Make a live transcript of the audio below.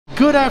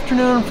Good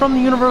afternoon from the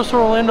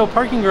Universal Orlando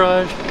parking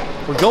garage.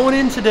 We're going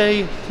in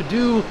today to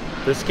do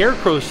the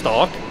Scarecrow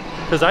Stalk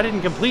because I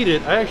didn't complete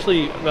it. I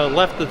actually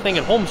left the thing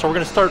at home, so we're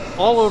gonna start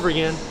all over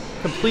again,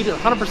 complete it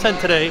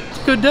 100% today.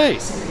 It's a good day.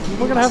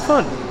 We're gonna have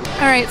fun.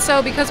 All right,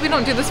 so because we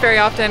don't do this very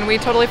often, we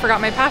totally forgot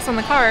my pass in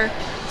the car.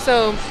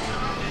 So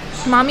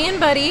Mommy and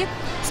Buddy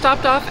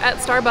stopped off at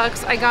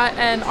Starbucks. I got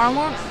an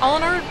Arnold,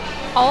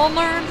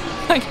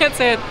 I can't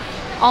say it,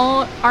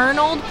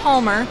 Arnold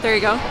Palmer, there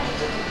you go.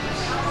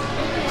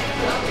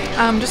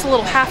 Just a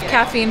little half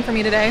caffeine for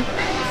me today.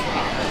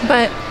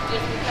 But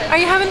are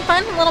you having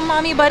fun? A little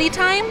mommy buddy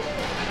time?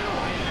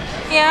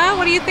 Yeah,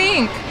 what do you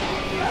think?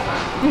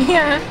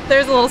 Yeah,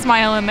 there's a little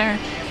smile in there.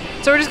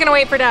 So we're just gonna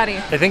wait for Daddy.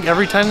 I think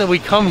every time that we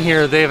come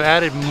here, they've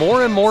added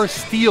more and more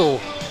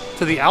steel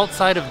to the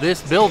outside of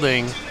this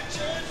building.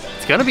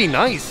 It's gonna be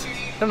nice.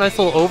 Got a nice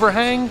little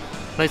overhang,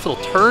 nice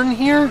little turn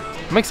here.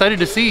 I'm excited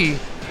to see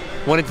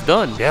when it's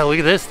done. Yeah, look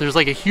at this. There's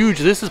like a huge,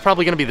 this is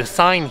probably gonna be the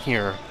sign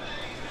here.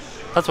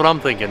 That's what I'm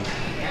thinking.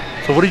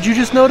 So what did you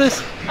just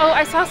notice? Oh,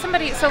 I saw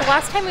somebody, so the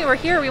last time we were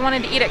here, we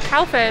wanted to eat at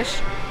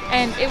Cowfish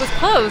and it was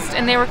closed,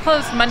 and they were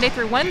closed Monday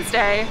through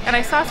Wednesday, and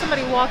I saw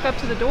somebody walk up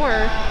to the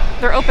door.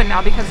 They're open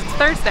now because it's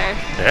Thursday.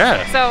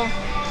 Yeah. So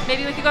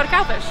maybe we could go to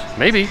Cowfish.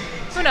 Maybe.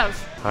 Who knows?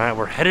 All right,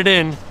 we're headed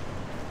in.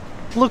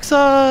 Looks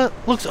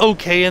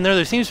okay in there.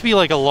 There seems to be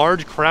like a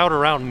large crowd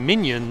around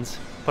Minions,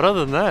 but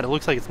other than that, it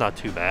looks like it's not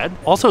too bad.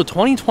 Also,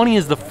 2020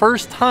 is the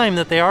first time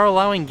that they are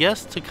allowing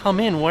guests to come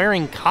in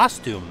wearing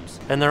costumes,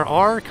 and there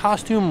are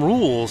costume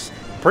rules.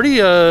 Pretty,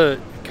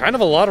 kind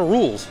of a lot of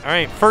rules. All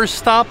right, first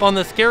stop on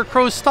the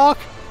Scarecrow Stalk,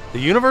 the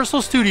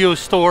Universal Studios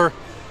store,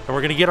 and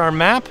we're gonna get our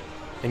map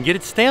and get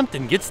it stamped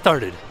and get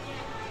started.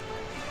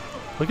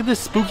 Look at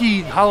this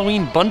spooky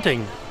Halloween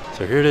bunting.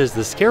 So here it is,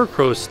 the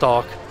Scarecrow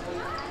Stalk.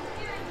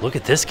 Look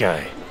at this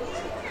guy.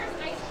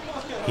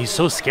 He's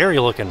so scary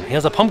looking. He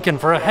has a pumpkin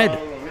for a head,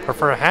 or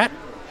for a hat.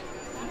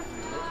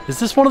 Is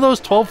this one of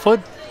those 12-foot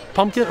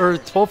pumpkin, or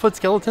 12-foot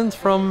skeletons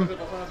from,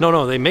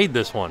 no, they made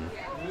this one.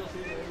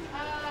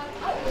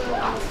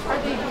 Are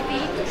they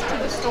themed to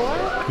the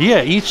store?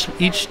 Yeah, each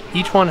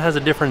one has a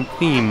different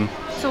theme.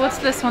 So what's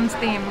this one's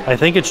theme? I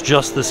think it's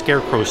just the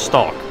Scarecrow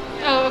Stalk.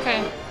 Oh,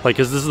 okay. Like,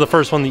 cause this is the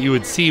first one that you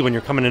would see when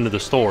you're coming into the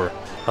store.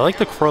 I like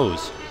the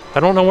crows.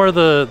 I don't know where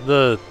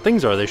the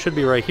things are. They should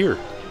be right here.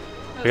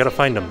 I gotta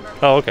find them.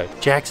 Oh, okay.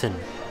 Jackson,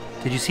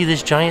 did you see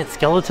this giant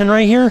skeleton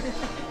right here?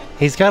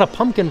 He's got a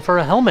pumpkin for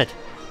a helmet.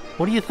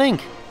 What do you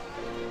think?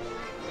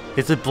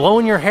 Is it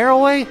blowing your hair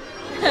away?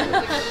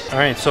 All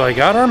right, so I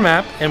got our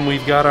map, and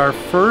we've got our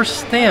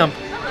first stamp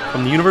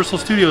from the Universal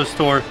Studios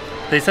store.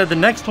 They said the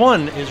next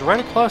one is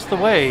right across the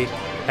way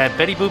at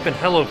Betty Boop and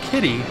Hello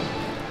Kitty.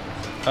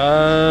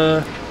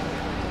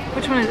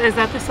 Which one is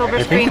that? The Silver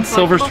Screen? I think it's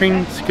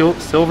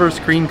Silver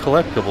Screen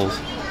Collectibles.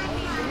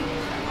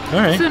 All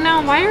right. So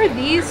now, why are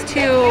these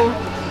two?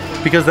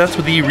 Because that's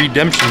with the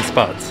redemption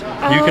spots.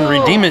 Oh. You can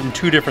redeem it in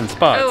 2 different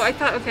spots. Oh, I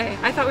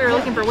thought we were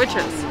looking for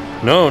witches.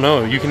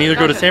 No. You can either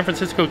go to San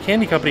Francisco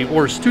Candy Company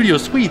or Studio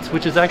Suites,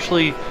 which is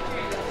actually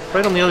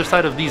right on the other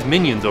side of these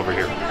Minions over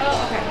here.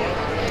 Oh, okay.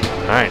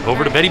 All right,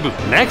 over to Betty Boop.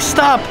 Next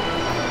stop,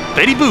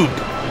 Betty Boop.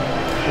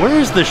 Where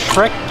is the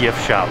Shrek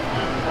gift shop?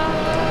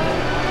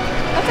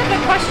 That's a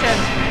good question.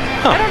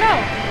 Huh. I don't know.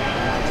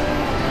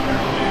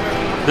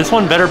 This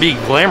one better be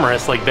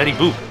glamorous like Betty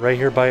Boop. Right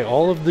here by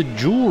all of the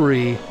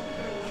jewelry,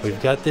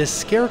 we've got this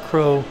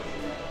scarecrow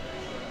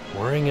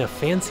wearing a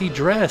fancy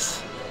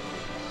dress.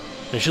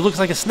 And she looks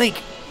like a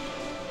snake.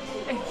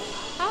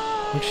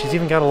 Look, she's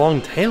even got a long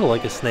tail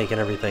like a snake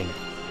and everything.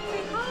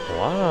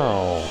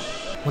 Wow.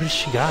 What has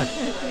she got?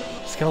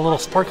 She's got a little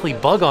sparkly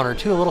bug on her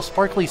too, a little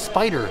sparkly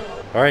spider.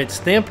 All right,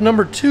 stamp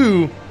number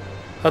 2.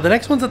 The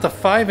next one's at the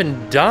 5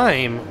 and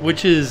Dime,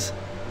 which is,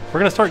 we're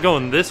gonna start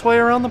going this way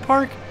around the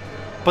park,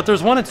 but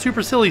there's one at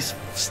Super Silly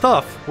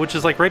Stuff, which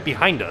is like right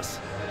behind us.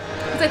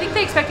 Because I think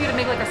they expect you to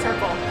make like a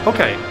circle.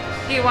 Okay.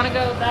 Do you want to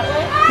go that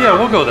way? Yeah,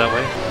 we'll go that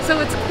way. So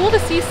it's cool to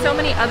see so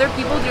many other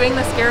people doing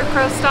the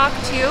Scarecrow Stalk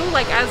too.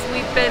 Like as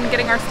we've been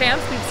getting our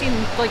stamps, we've seen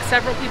like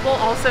several people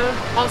also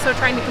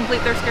trying to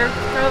complete their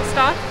Scarecrow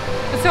Stalk.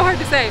 It's so hard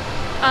to say,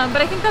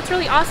 but I think that's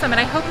really awesome,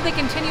 and I hope that they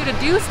continue to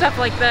do stuff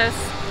like this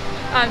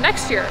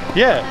next year.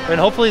 Yeah, and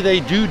hopefully they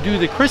do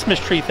the Christmas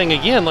tree thing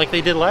again like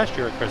they did last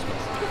year at Christmas.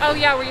 Oh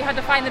yeah, where you had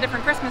to find the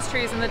different Christmas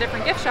trees in the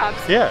different gift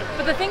shops. Yeah.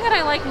 But the thing that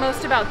I like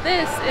most about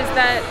this is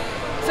that,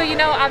 so you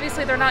know,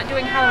 obviously they're not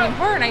doing Halloween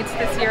Horror Nights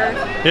this year.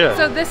 Yeah.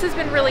 So this has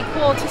been really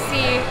cool to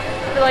see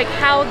like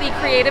how the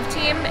creative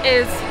team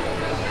is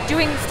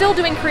still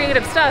doing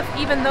creative stuff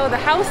even though the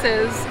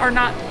houses are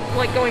not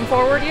like going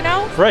forward, you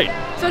know? Right.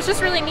 So it's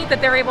just really neat that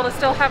they're able to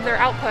still have their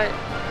output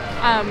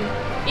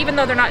even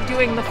though they're not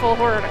doing the full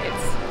Horror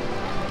Nights.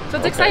 So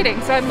it's exciting.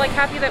 So I'm like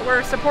happy that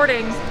we're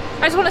supporting.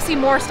 I just want to see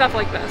more stuff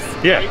like this.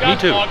 Yeah, me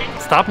too.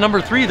 Stop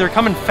number 3, they're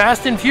coming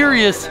fast and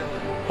furious.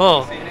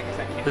 Well,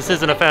 this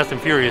isn't a Fast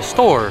and Furious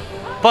store,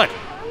 but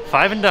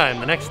 5 and Dime,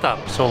 the next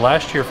stop. So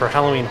last year for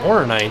Halloween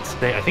Horror Nights,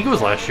 I think it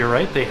was last year,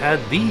 right? They had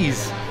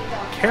these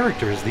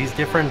characters, these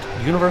different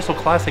Universal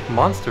Classic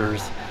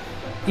monsters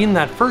in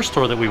that first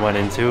store that we went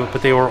into,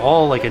 but they were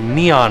all like a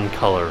neon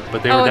color,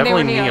 but they were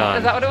definitely neon.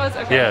 Is that what it was?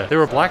 Okay. Yeah, they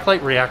were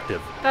blacklight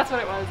reactive. That's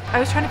what it was. I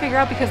was trying to figure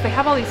out because they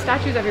have all these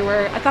statues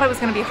everywhere. I thought it was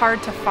going to be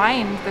hard to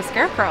find the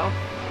Scarecrow.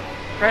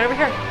 Right over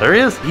here. There he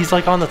is. He's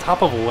like on the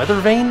top of a weather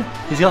vane.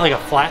 He's got like a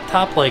flat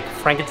top like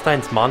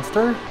Frankenstein's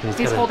monster.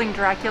 He's holding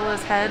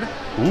Dracula's head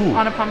Ooh.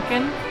 on a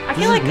pumpkin. I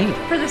feel like neat.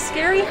 For the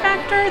scary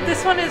factor,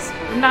 this one is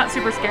not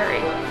super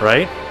scary.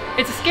 Right?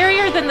 It's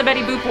scarier than the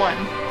Betty Boop one.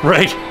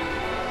 Right.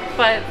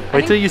 But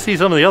wait till you see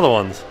some of the other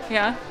ones.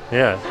 Yeah?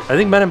 Yeah. I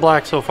think Men in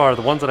Black so far,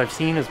 the ones that I've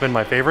seen, has been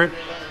my favorite.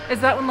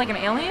 Is that one like an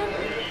alien?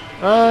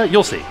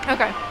 You'll see.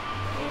 Okay.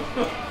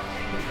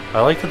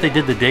 I like that they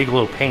did the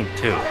Dayglow paint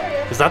too.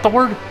 Is that the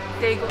word?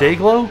 Dayglow.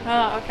 Dayglow?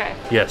 Oh, okay.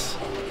 Yes.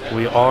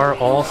 We are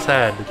all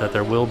sad that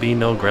there will be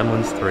no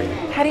Gremlins 3.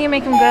 How do you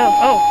make them go?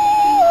 Oh.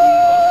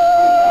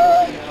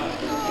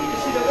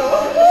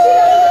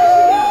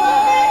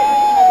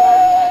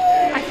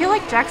 I feel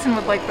like Jackson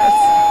would like this.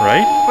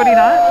 Right? Would he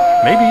not?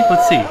 Maybe.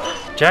 Let's see.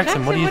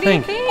 Jackson, what do you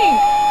think?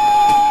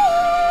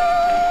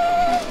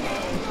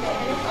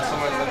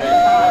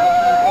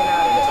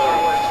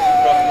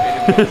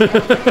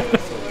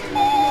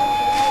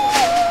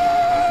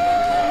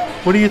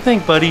 What do you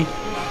think, buddy?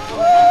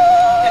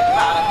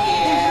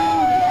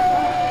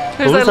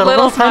 There's a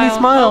little tiny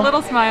smile. A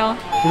little smile.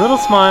 Little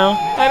smile.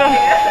 I don't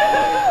know.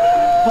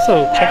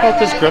 Also, check out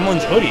this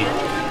Gremlins hoodie.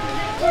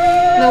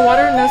 No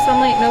water, no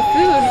sunlight, no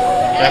food.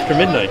 After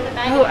midnight.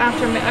 Oh,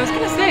 after midnight. I was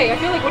gonna say, I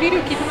feel like, what do you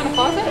do? Keep them in a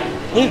closet?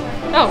 Yeah.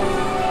 Oh.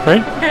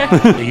 Right?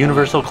 The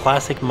Universal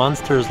Classic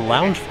Monsters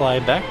Loungefly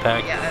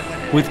backpack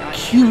with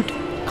cute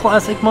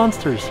classic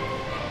monsters.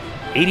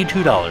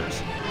 $82.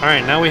 All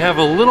right, now we have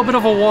a little bit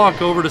of a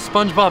walk over to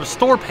SpongeBob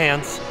Store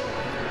Pants.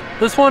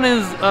 This one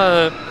is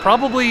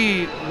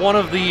probably one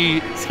of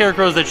the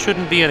Scarecrows that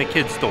shouldn't be in a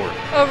kid's store.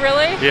 Oh,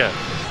 really? Yeah.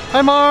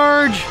 Hi,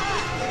 Marge.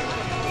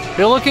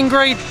 You're looking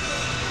great.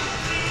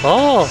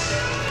 Oh.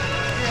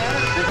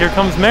 Here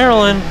comes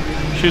Marilyn.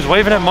 She was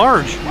waving at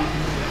Marge.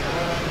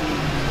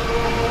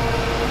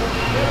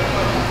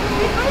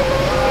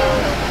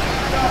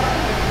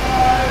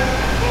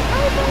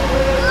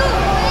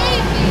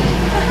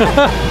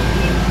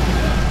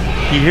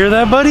 You hear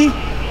that, buddy?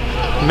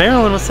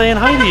 Marilyn was saying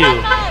hi to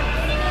you.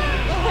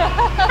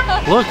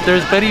 Look,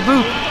 there's Betty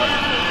Boop.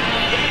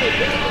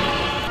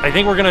 I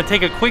think we're gonna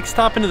take a quick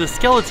stop into the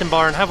skeleton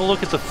bar and have a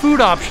look at the food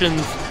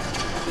options,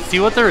 see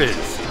what there is.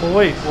 Well,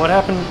 wait, what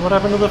happened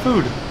to the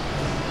food?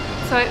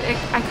 So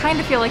I kind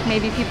of feel like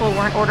maybe people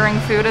weren't ordering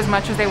food as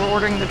much as they were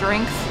ordering the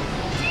drinks.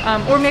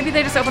 Or maybe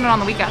they just opened it on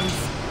the weekends.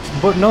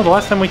 But no, the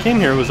last time we came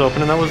here it was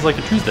open and that was like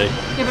a Tuesday.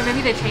 Yeah, but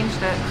maybe they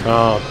changed it.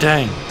 Oh,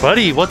 dang.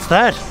 Buddy, what's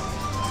that?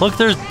 Look,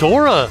 there's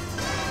Dora.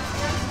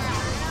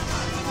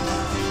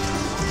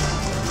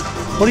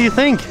 What do you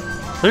think?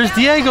 There's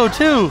Diego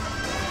too.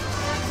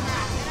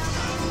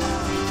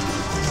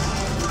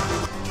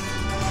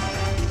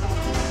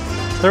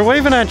 They're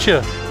waving at you.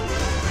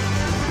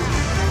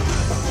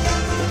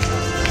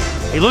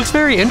 He looks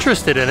very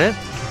interested in it.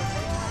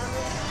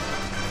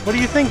 What do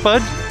you think,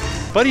 bud?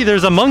 Buddy,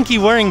 there's a monkey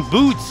wearing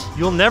boots.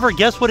 You'll never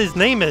guess what his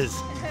name is.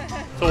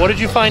 So what did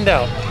you find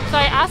out? So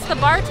I asked the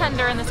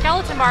bartender in the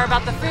skeleton bar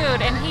about the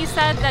food, and he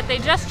said that they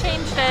just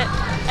changed it,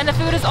 and the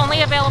food is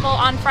only available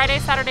on Friday,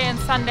 Saturday, and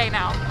Sunday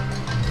now.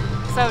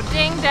 So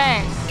ding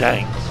dang.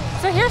 Dang.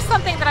 So here's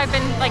something that I've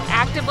been like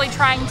actively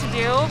trying to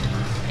do.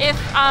 If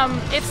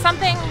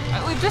something,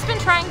 we've just been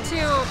trying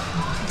to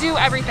do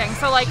everything.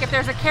 So like if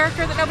there's a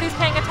character that nobody's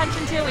paying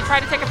attention to, we try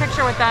to take a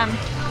picture with them.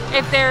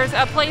 If there's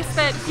a place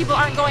that people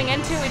aren't going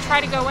into, we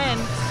try to go in.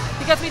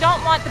 Because we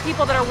don't want the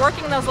people that are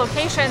working those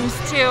locations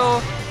to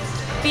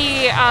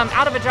be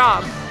out of a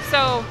job.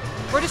 So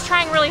we're just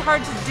trying really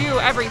hard to do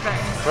everything.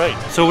 Right.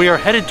 So we are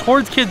headed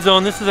towards Kid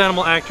Zone. This is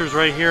Animal Actors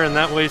right here, and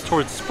that way's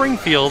towards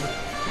Springfield.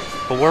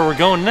 But where we're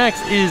going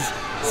next is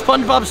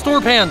SpongeBob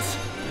Store Pants.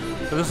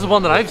 So this is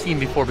one that I've seen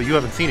before, but you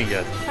haven't seen it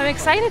yet. I'm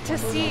excited to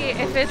see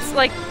if it's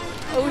like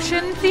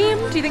ocean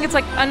themed. Do you think it's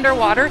like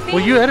underwater themed?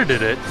 Well, you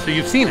edited it, so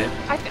you've seen it.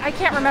 I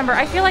can't remember.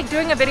 I feel like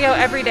doing a video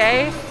every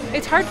day,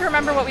 it's hard to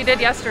remember what we did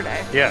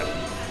yesterday. Yeah.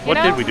 What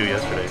did we do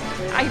yesterday?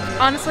 I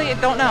honestly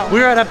don't know. We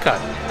were at Epcot.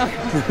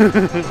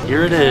 Okay.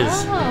 Here it is.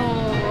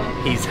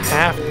 Oh. He's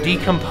half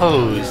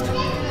decomposed.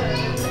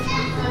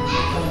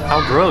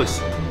 How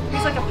gross.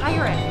 He's like a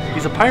pirate.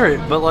 He's a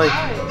pirate, but like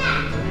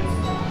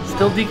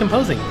still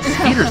decomposing. His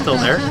feet are still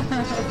there.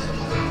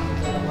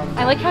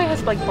 I like how he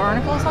has like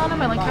barnacles on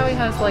him. I like how he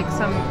has like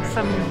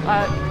some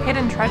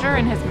hidden treasure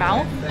in his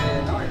mouth.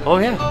 Oh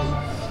yeah.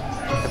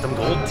 Got them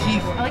gold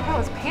teeth. I like how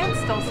his pants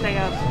still stay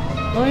up.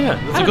 Oh yeah,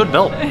 it's a good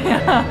belt.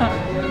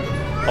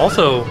 Yeah.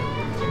 Also,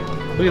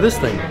 look at this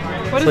thing.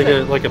 What it's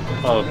is like a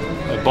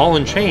ball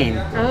and chain.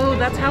 Oh,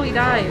 that's how he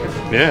died.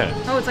 Yeah.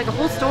 Oh, it's like a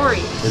whole story.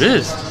 It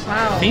is.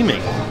 Wow.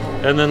 Theming.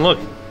 And then look,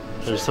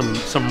 there's some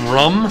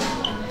rum.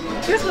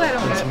 Here's what I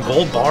don't and get. some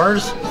gold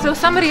bars. So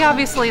somebody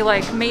obviously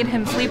like made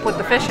him sleep with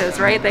the fishes,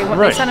 right? They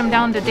sent him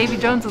down to Davy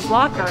Jones's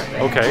locker.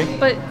 Okay.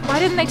 But why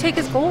didn't they take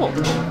his gold?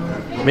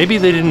 Maybe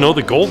they didn't know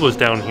the gold was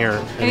down here,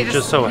 and it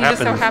just so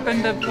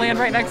happened to land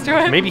right next to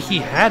it. Maybe he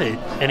had it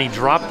and he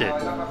dropped it,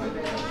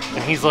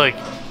 and he's like,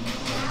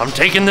 "I'm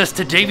taking this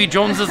to Davy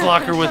Jones's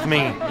locker with me."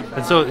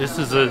 And so this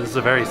is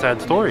a very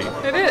sad story.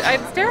 It is.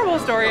 It's a terrible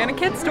story and a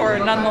kid's story,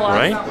 nonetheless.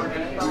 Right?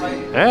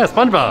 Yeah,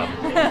 SpongeBob.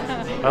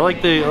 I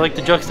like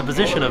the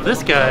juxtaposition of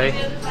this guy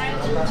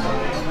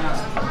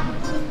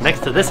next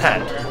to this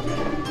hat.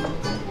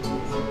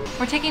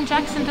 We're taking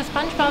Jackson to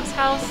SpongeBob's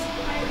house.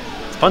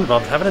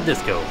 SpongeBob's having a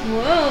disco.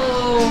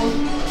 Whoa.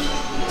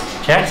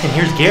 Jackson,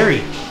 here's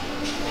Gary.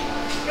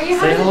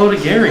 Say hello to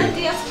Gary. A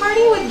dance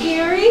party with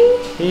Gary?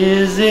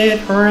 Is it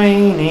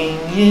raining?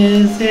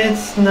 Is it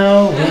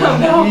snowing?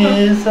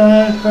 Is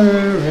a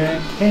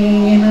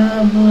hurricane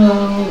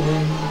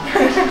a-blowing?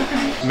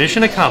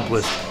 Mission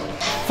accomplished.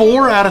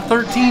 4 out of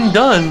 13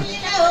 done.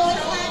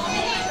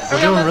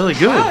 We're doing really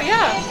good. Oh,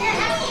 yeah.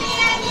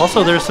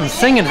 Also, there's some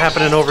singing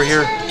happening over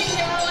here.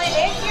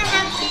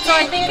 So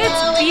I think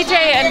it's BJ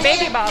and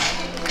Baby Bob.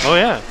 Oh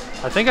yeah,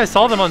 I think I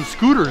saw them on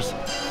scooters.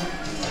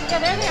 Yeah,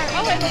 there they are.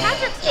 Oh, and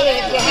Patrick's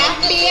If you're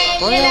happy and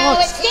you know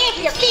it, stamp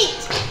your feet.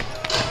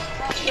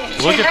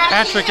 Look at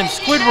Patrick and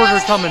Squidward are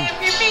coming.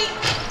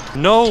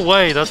 No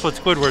way, that's what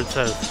Squidward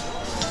says.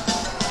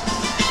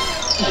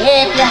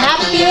 If you're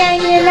happy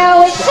and you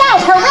know it,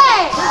 shout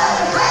hooray!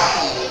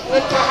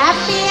 If you're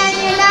happy and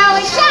you know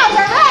it, shout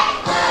hooray!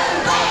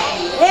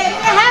 If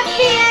you're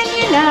happy and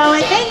you know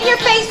it, then your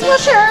face will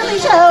surely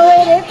show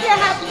it. If you're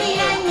happy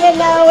and you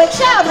know it,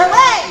 shout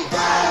hooray!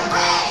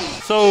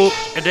 So,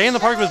 A Day in the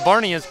Park with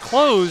Barney is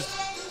closed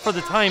for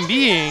the time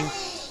being,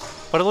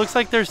 but it looks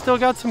like they've still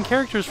got some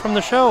characters from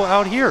the show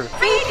out here. How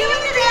are you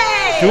doing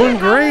today? Doing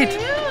great.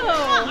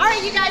 All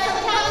right, you guys on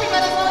the top 3 by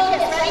the little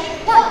kids. Ready?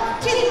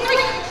 1, 2, 3.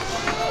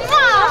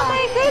 Oh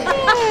my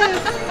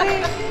goodness!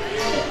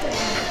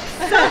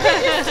 So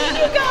good to see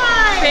you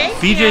guys. Thank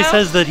BJ you.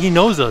 says that he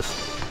knows us.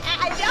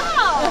 I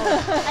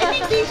know. I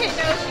think BJ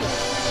knows you.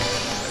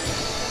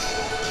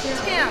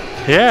 Tim.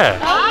 Yeah.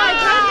 Oh my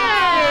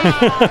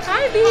goodness.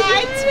 Hi, BJ.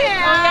 Hi,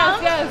 Tim. Oh,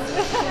 yes.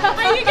 How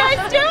are you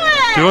guys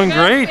doing? Doing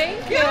great.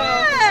 Thank you.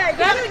 Good.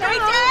 You having a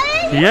great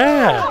day?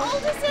 Yeah. How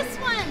old is this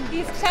one?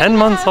 He's 10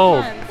 months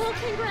old. Well,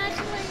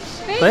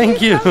 congratulations.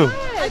 Thank you. Adorable.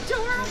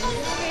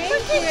 Thank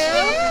Look at you.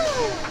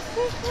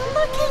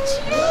 Look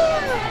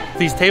at you.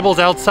 These tables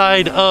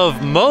outside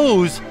of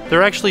Moe's,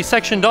 they're actually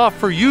sectioned off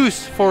for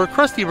use for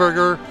Krusty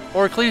Burger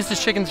or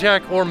Cletus' Chicken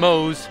Shack or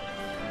Moe's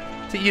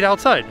to eat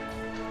outside.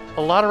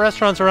 A lot of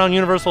restaurants around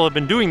Universal have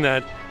been doing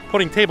that,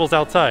 putting tables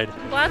outside.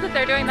 I'm glad that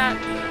they're doing that.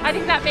 I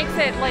think that makes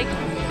it like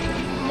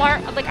more,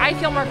 like I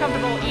feel more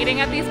comfortable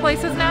eating at these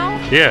places now.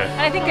 Yeah,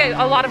 And I think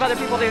a lot of other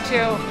people do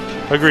too.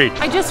 agreed.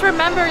 I just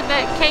remembered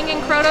that King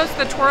and Krotos,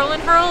 the Twirl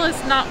and Hurl, is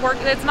not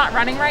it's not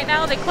running right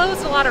now. They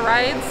closed a lot of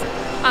rides,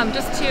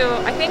 just to,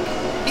 I think,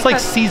 It's like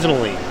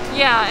seasonally.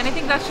 yeah, and I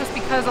think that's just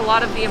because a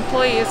lot of the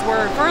employees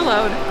were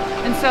furloughed,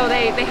 and so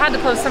they had to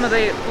close some of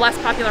the less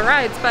popular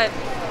rides, but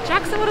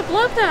Jackson would have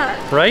loved that.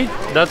 Right?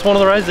 That's one of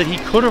the rides that he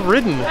could have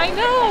ridden. I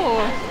know.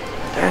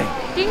 Dang.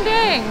 Ding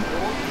dang.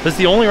 That's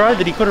the only ride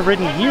that he could have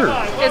ridden here.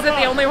 Is it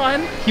the only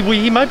one?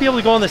 He might be able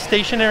to go on the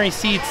stationary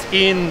seats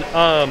in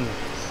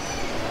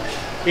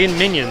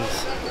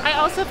Minions. I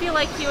also feel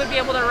like he would be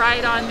able to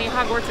ride on the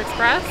Hogwarts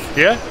Express,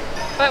 Yeah?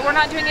 but we're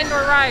not doing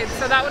indoor rides,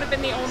 so that would have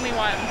been the only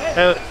one.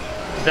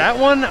 That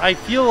one I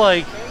feel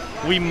like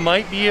we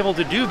might be able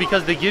to do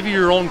because they give you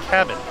your own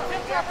cabin.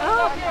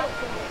 Oh,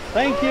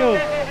 Thank you.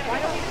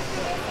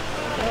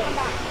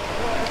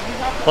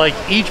 Like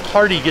each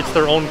party gets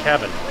their own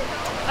cabin.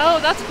 oh,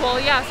 that's cool.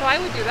 Yeah, so I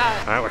would do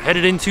that. All right, we're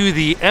headed into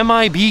the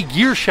MIB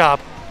gear shop.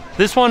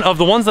 This one, of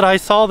the ones that I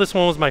saw, this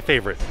one was my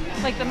favorite.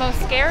 Like the most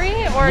scary,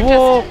 or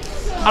Well,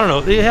 just? I don't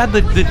know. It had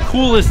the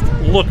coolest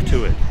look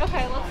to it.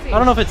 Okay, let's see. I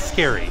don't know if it's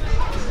scary.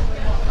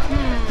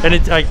 And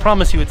I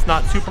promise you, it's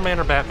not Superman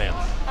or Batman.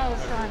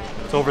 Oh, darn it.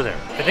 It's over there.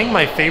 I think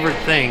my favorite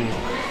thing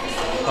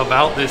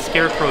about this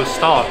Scarecrow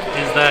Stalk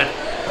is that...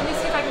 Let me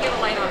see if I can get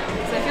a light on him,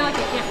 because I feel like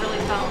I can't really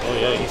tell. Oh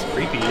yeah, he's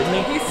creepy,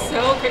 isn't he? He's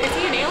so crazy. Is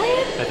he an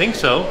alien? I think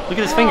so. Look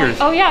at his fingers.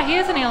 Oh yeah, he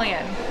is an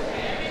alien.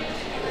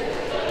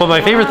 But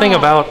my favorite thing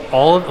about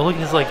all of... Look,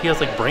 he's like, he has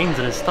like brains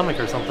in his stomach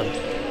or something.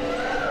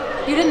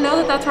 You didn't know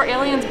that that's where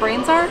aliens'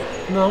 brains are?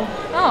 No.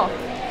 Oh.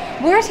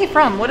 Where is he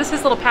from? What does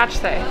his little patch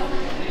say?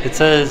 It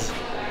says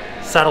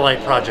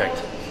Satellite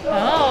Project.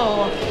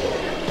 Oh.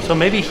 So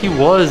maybe he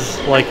was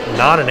like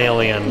not an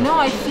alien. No,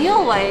 I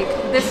feel like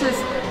this is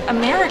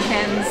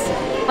Americans.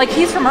 Like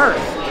he's from Earth.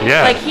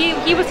 Yeah. Like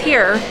he was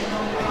here,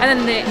 and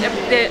then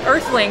the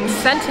Earthlings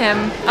sent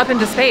him up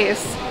into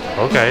space,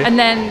 Okay. and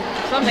then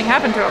something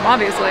happened to him,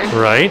 obviously.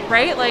 Right?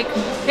 Right? Like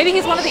maybe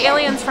he's one of the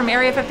aliens from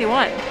Area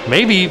 51.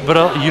 Maybe,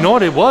 but you know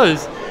what it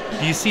was?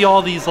 Do you see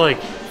all these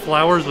like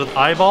flowers with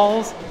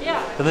eyeballs?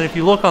 Yeah. And then if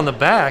you look on the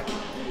back,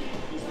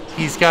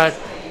 he's got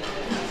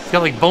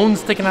like bones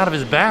sticking out of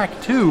his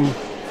back too.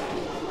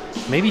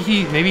 Maybe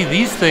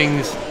these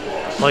things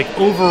like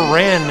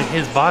overran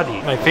his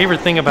body. My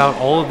favorite thing about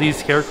all of these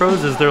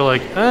scarecrows is they're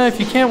like, if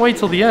you can't wait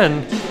till the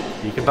end,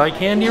 you can buy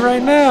candy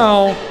right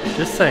now.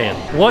 Just saying.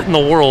 What in the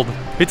world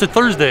It's a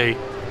Thursday,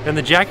 and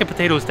the jacket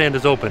potato stand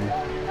is open.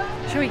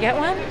 Should we get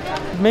one?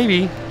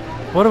 Maybe.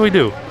 What do we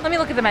do? Let me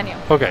look at the menu.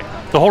 Okay.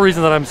 The whole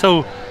reason that I'm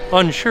so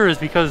unsure is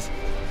because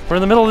we're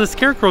in the middle of this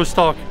Scarecrow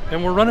Stalk,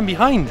 and we're running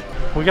behind.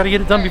 We got to get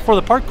it done before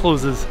the park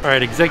closes. All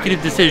right,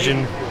 executive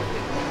decision.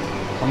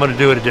 I'm gonna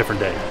do it a different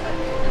day.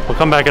 We'll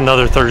come back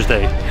another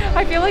Thursday.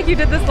 I feel like you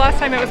did this last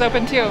time it was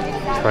open too.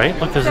 Right?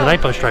 Look, there's a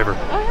night bus driver.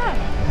 Oh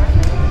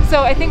yeah.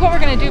 So I think what we're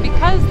gonna do,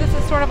 because this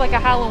is sort of like a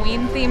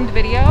Halloween themed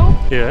video,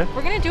 Yeah.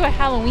 we're gonna do a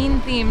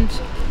Halloween themed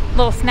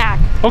little snack.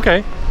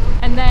 Okay.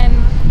 And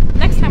then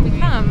next time we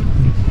come,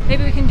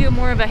 maybe we can do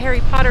more of a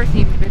Harry Potter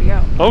themed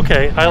video.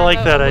 Okay, I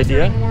like that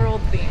idea. Wizarding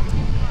World theme.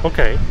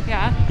 Okay.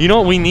 Yeah. You know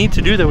what we need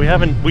to do that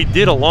we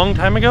did a long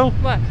time ago?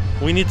 What?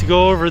 We need to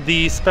go over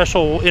the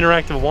special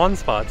interactive wand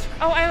spots.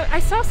 Oh, I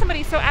saw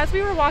somebody. So as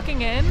we were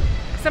walking in,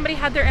 somebody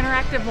had their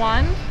interactive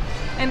wand,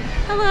 and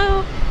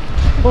hello.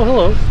 Oh,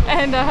 hello.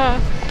 And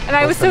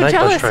I was so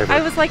jealous.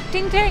 I was like,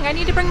 ding dang, I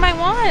need to bring my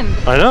wand.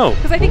 I know.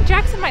 Because I think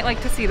Jackson might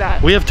like to see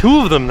that. We have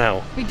 2 of them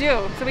now. We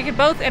do, so we could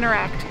both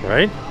interact.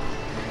 Right?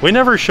 We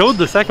never showed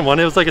the second one.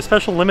 It was like a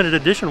special limited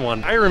edition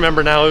one. I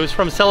remember now, it was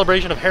from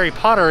Celebration of Harry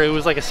Potter. It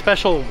was like a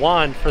special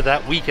wand for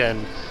that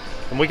weekend.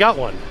 And we got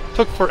one.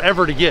 Took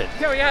forever to get.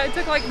 Oh yeah, it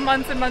took like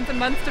months and months and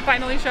months to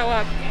finally show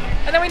up.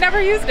 And then we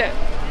never used it.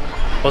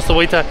 What's the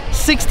wait time?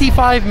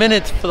 65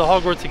 minutes for the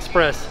Hogwarts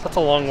Express. That's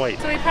a long wait.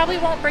 So we probably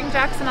won't bring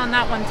Jackson on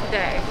that one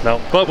today.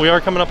 No, but we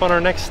are coming up on our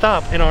next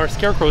stop in our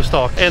Scarecrow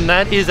Stalk. And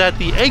that is at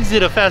the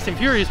exit of Fast and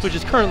Furious, which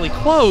is currently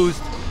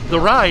closed. The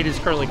ride is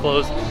currently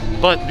closed,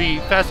 but the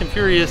Fast and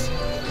Furious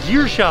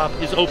gear shop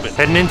is open.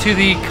 Heading into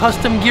the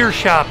custom gear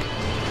shop.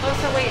 Oh,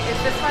 so wait,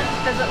 is this one,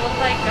 does it look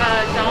like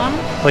Dom?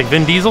 Like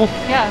Vin Diesel?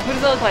 Yeah, who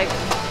does it look like?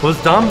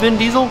 Was Dom Vin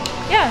Diesel?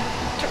 Yeah,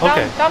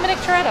 Okay. Dominic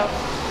Toretto.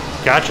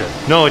 Gotcha.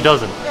 No, it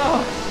doesn't.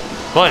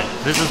 Oh. But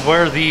this is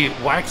where the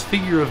wax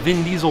figure of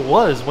Vin Diesel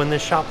was when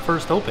this shop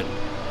first opened.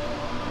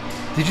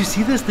 Did you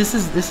see this? This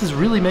is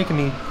really making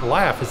me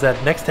laugh, is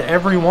that next to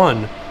every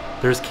one,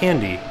 there's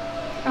candy.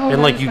 Oh,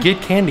 and like you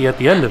get candy at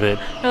the end of it.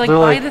 They're like,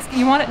 buy this,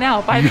 you want it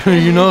now, buy this.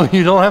 You know,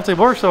 you don't have to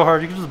work so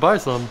hard, you can just buy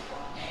some.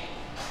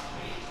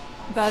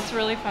 That's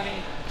really funny.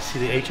 See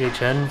the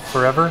HHN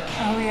forever?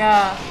 Oh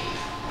yeah.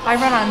 I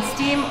run on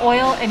steam,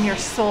 oil, and your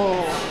soul.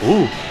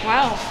 Ooh.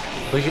 Wow.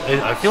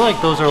 I feel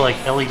like those are like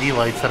LED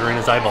lights that are in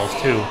his eyeballs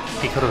too.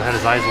 He could have had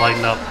his eyes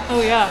lighten up.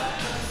 Oh yeah.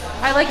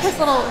 I like his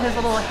little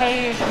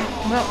hay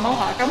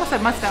mohawk. I almost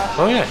said mustache.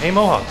 Oh yeah, hey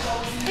mohawk.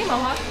 Hey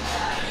mohawk.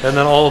 And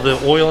then all the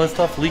oil and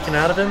stuff leaking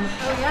out of him.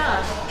 Oh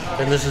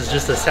yeah. And this is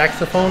just a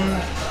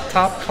saxophone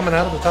top coming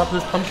out of the top of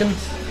this pumpkin.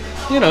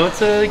 You know, it's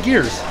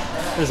gears.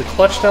 There's a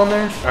clutch down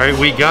there. All right,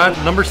 we got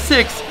number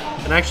 6.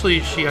 And actually,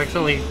 she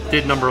accidentally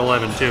did number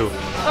 11 too.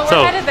 Oh,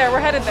 we're headed there, we're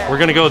headed there. We're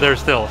gonna go there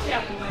still.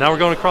 Yeah. Now we're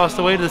going across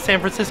the way to the San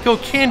Francisco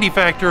Candy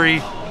Factory,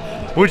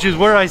 which is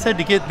where I said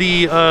to get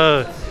the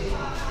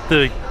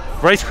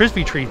Rice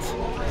Krispie treats.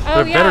 Oh,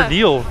 they're a yeah. better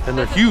deal and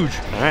they're huge.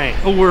 All right,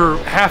 oh, we're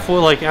halfway,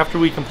 like after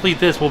we complete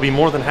this, we'll be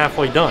more than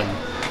halfway done.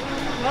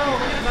 Whoa,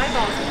 look at his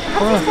eyeballs. How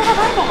does he still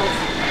have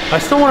eyeballs? I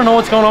still wanna know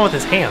what's going on with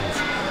his hands.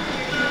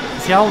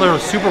 See how they're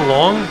super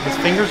long? His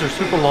fingers are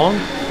super long?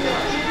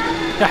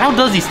 Yeah, how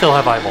does he still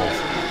have eyeballs?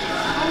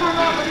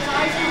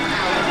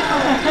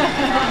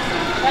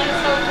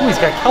 Oh, he's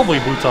got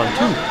cowboy boots on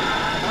too.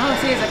 Oh,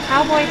 so he's a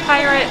cowboy,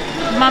 pirate,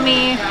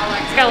 mummy,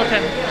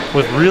 skeleton.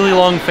 With really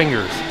long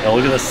fingers. Now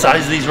look at the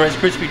size of these Rice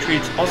Krispie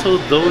treats.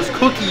 Also, those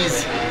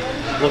cookies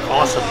look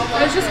awesome.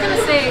 I was just gonna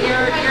say,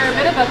 you're a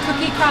bit of a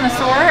cookie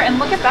connoisseur,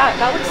 and look at that.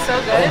 That looks so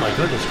good. Oh my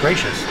goodness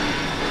gracious.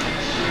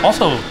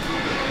 Also,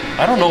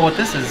 I don't know what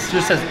this is. It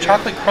just says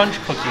chocolate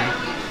crunch cookie.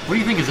 What do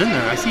you think is in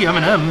there? I see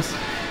M&Ms.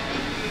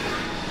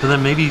 And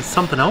then maybe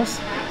something else?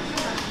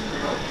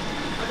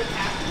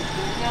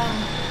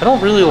 I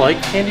don't really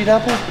like candied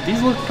apples, but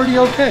these look pretty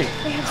okay.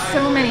 They have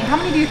so many. How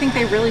many do you think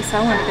they really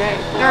sell in a day?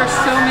 There are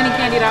so many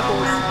candied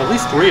apples. At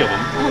least 3 of them.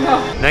 Oh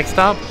no. Next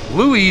stop,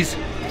 Louie's.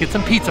 Get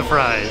some pizza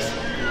fries.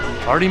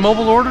 Already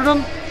mobile ordered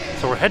them,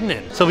 so we're heading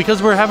in. So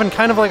because we're having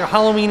kind of like a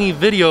Halloween-y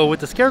video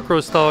with the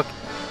Scarecrow Stalk,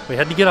 we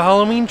had to get a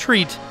Halloween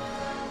treat.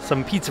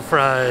 Some pizza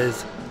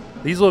fries.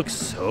 These look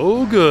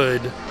so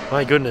good.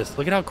 My goodness,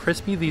 look at how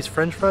crispy these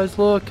French fries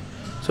look.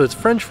 So it's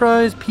French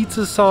fries,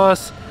 pizza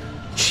sauce,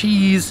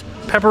 cheese,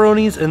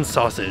 pepperonis, and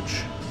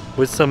sausage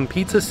with some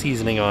pizza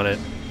seasoning on it.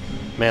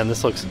 Man,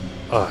 this looks,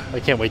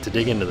 I can't wait to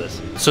dig into this.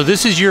 So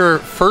this is your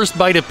first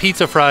bite of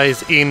pizza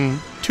fries in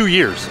 2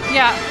 years.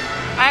 Yeah.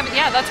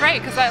 Yeah, that's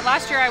right, because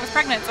last year I was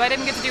pregnant, so I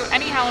didn't get to do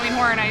any Halloween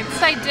Horror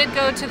Nights. I did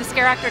go to the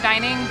Scare Actor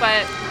Dining,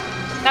 but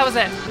that was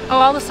it. Oh,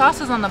 all the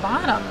sauce is on the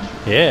bottom.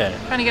 Yeah.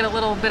 Trying to get a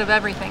little bit of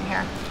everything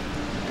here.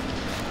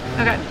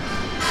 Okay.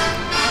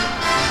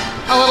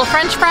 A little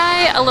French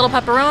fry, a little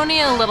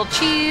pepperoni, a little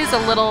cheese, a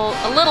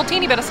little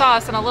teeny bit of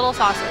sauce, and a little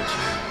sausage.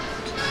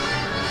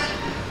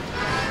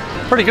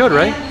 Pretty good,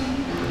 right?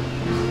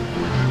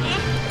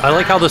 I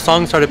like how the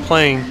song started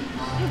playing.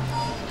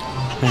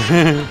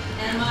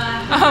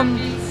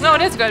 No,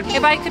 it is good.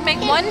 If I could make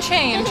one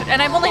change,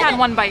 and I've only had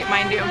one bite,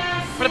 mind you,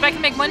 But if I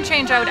can make one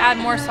change, I would add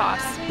more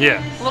sauce.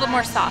 Yeah. A little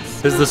more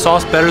sauce. Is the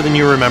sauce better than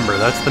you remember?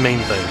 That's the main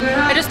thing.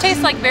 It just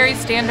tastes like very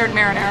standard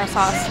marinara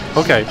sauce.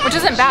 Okay. Which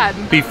isn't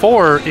bad.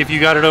 Before, if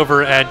you got it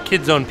over at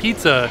Kids Zone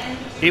Pizza,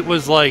 it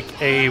was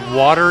like a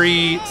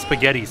watery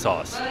spaghetti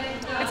sauce.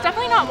 It's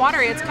definitely not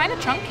watery. It's kind of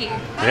chunky.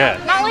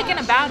 Yeah. Not like in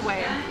a bad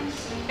way.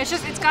 It's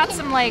just, it's got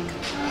some like...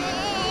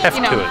 Heft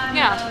to it.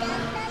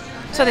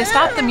 Yeah. So they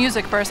stopped the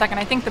music for a second.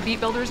 I think the Beat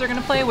Builders are going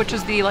to play, which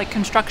is the like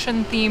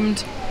construction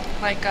themed,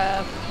 like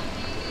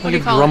like a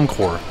drum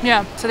corps.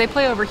 Yeah. So they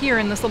play over here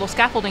in this little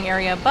scaffolding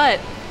area. But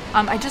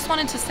I just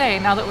wanted to say,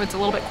 now that it's a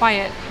little bit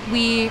quiet,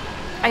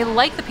 I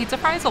like the pizza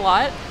fries a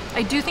lot.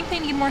 I do think they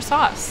need more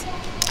sauce.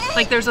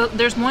 Like there's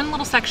one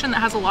little section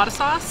that has a lot of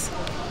sauce,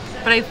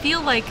 but I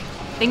feel like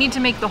they need to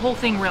make the whole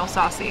thing real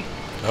saucy.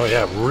 Oh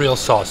yeah, real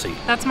saucy.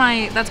 That's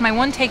my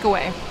one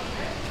takeaway.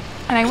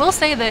 And I will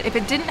say that if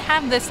it didn't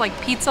have this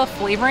like pizza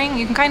flavoring,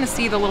 you can kind of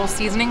see the little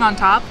seasoning on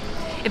top.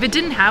 If it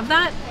didn't have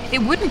that, it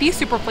wouldn't be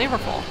super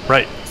flavorful.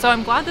 Right. So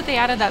I'm glad that they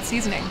added that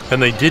seasoning.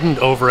 And they didn't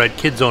over at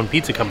Kids Zone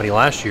Pizza Company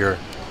last year.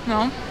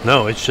 No?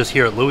 No, it's just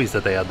here at Louis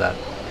that they had that.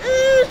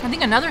 I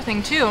think another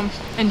thing too,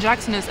 and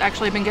Jackson has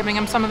actually been giving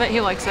him some of it, he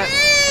likes it.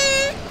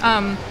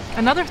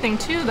 Another thing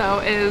too though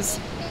is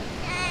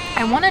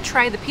I want to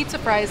try the pizza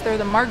fries. They're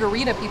the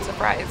margarita pizza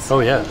fries. Oh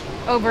yeah.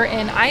 Over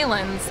in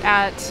Islands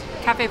at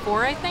Cafe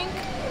 4, I think,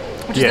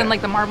 which is in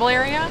like the Marble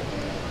area.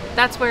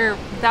 That's where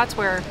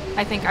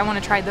I think I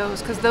want to try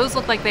those, because those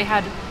look like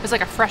it was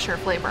like a fresher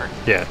flavor.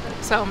 Yeah.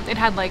 So it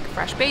had like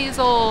fresh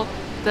basil,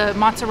 the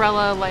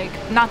mozzarella, like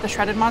not the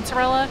shredded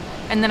mozzarella,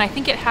 and then I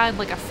think it had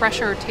like a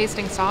fresher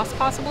tasting sauce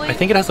possibly. I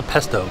think it has a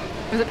pesto.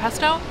 Is it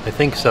pesto? I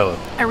think so.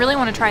 I really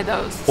want to try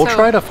those. We'll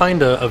try to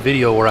find a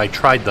video where I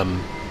tried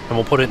them, and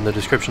we'll put it in the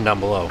description down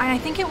below. I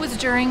think it was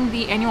during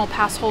the annual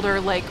pass holder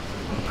like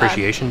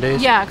appreciation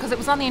days? Yeah, because it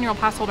was on the annual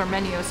pass holder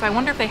menu, so I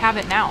wonder if they have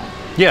it now.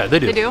 Yeah, they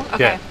do. They do? Okay.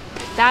 Yeah.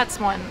 That's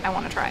one I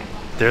want to try.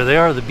 There they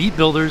are, the Beat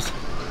Builders.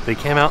 They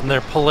came out in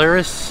their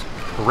Polaris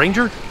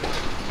Ranger,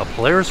 a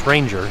Polaris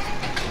Ranger,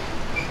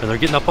 and they're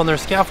getting up on their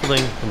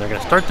scaffolding, and they're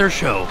gonna start their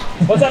show.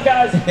 What's up,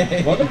 guys?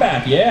 Welcome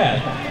back, yeah.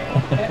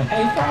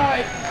 Hey,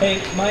 Fry.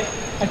 Hey, Mike,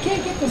 I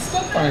can't get the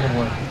stud fryer to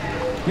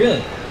work.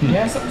 Really?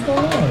 Yeah, something's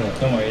going on with it.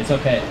 Don't worry, it's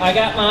okay. I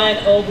got mine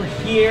over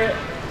here.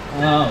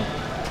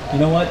 You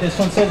know what? This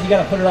one says you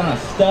gotta put it on a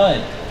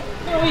stud.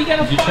 No, you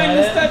gotta find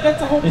the stud. That's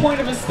the whole point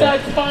of a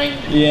stud. Find.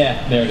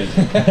 Yeah, there it is.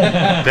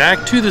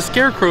 Back to the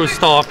Scarecrow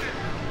Stalk,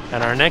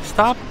 and our next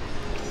stop,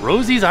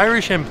 Rosie's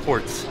Irish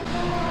Imports.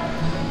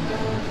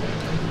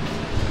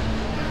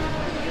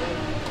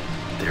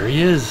 There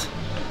he is.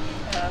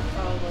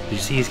 You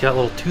see he's got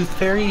a little tooth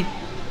fairy?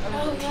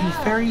 Oh, yeah.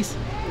 Tooth fairies?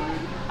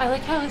 I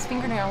like how his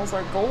fingernails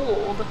are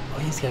gold. Oh,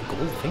 he's got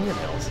gold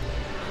fingernails.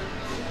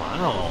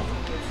 Wow.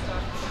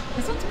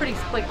 This one's pretty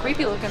like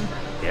creepy looking.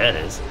 Yeah, it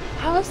is.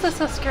 How is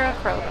this a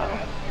scarecrow though?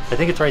 I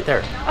think it's right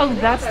there. Oh,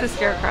 that's the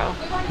scarecrow.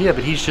 Yeah,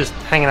 but he's just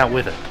hanging out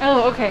with it.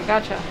 Oh, okay,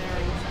 gotcha.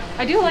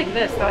 I do like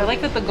this though. I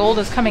like that the gold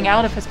is coming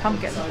out of his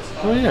pumpkin.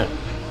 Oh yeah.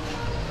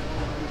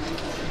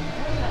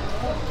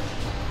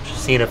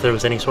 Just seeing if there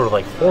was any sort of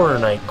like Horror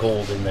Night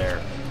gold in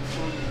there.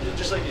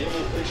 Just like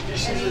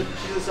she's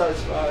a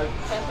size 5.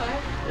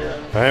 Yeah.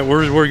 All right,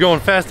 we're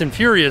going fast and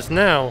furious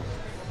now.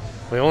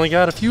 We only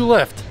got a few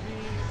left.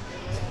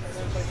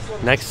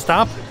 Next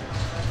stop,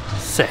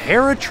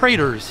 Sahara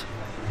Traders.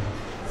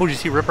 Oh, did you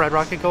see Rip Ride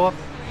Rocket go up?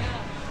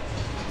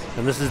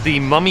 And this is the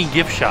Mummy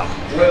gift shop.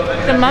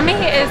 The Mummy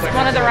is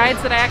one of the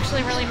rides that I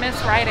actually really miss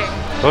riding.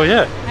 Oh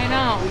yeah. I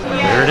know.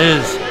 There it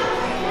is.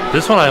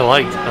 This one I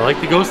liked. I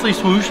like the ghostly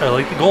swoosh. I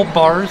like the gold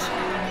bars.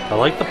 I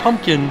like the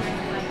pumpkin.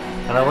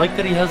 And I like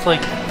that he has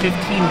like 15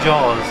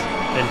 jaws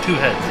and 2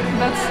 heads.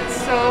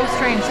 That's so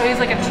strange. So he's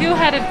like a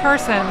 2-headed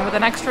person with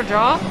an extra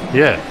jaw?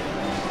 Yeah.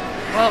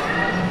 Well.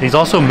 He's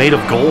also made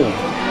of gold.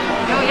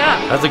 Oh yeah.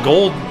 Has a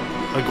gold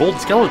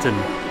skeleton.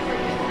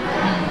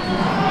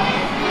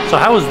 So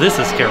how is this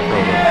a scarecrow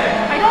though?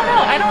 I don't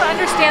know. I don't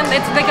understand.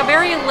 It's like a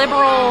very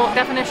liberal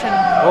definition.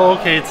 Oh,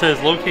 okay. It says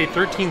locate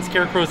 13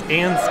 scarecrows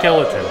and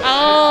skeletons.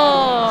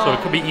 Oh. So it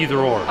could be either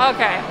or.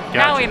 Okay. Gotcha.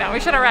 Now we know. We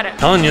should have read it.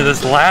 Telling you,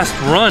 this last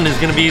run is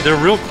going to be, they're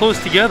real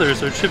close together,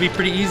 so it should be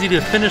pretty easy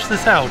to finish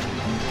this out.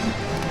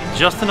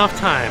 Just enough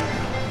time.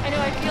 I know.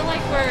 I feel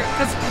like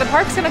because the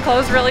park's going to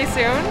close really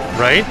soon.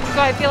 Right? So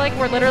I feel like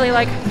we're literally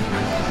like.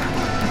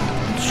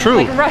 It's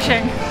true. Like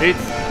rushing. It's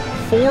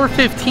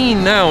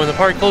 4:15 now, and the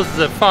park closes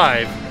at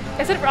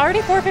 5. Is it already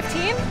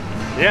 4:15?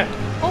 Yeah.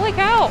 Holy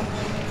cow.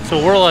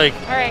 So we're like,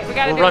 all right, we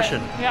gotta we're do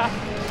rushing. It.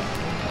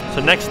 Yeah.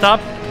 So next stop,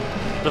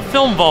 the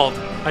Film Vault.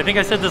 I think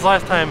I said this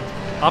last time.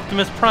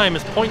 Optimus Prime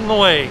is pointing the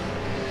way.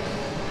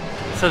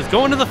 It says,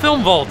 go into the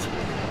Film Vault.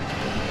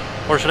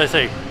 Or should I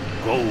say,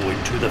 go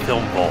into the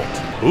Film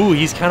Vault. Ooh,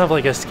 he's kind of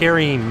like a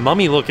scary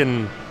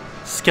mummy-looking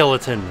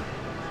skeleton.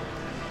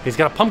 He's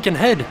got a pumpkin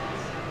head.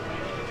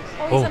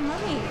 Oh, he's a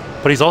mummy.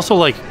 But he's also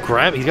like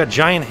he's got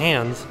giant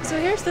hands. So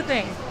here's the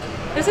thing.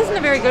 This isn't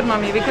a very good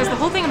mummy because the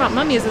whole thing about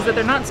mummies is that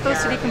they're not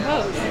supposed to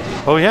decompose.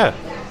 Oh yeah.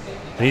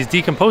 And he's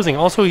decomposing.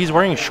 Also, he's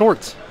wearing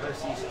shorts.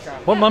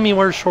 What mummy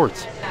wears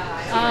shorts?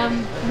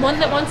 One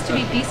that wants to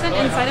be decent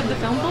inside of the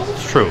film vault.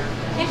 It's true. You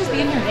can't just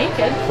be in here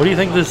naked. What do you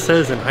think this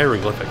says in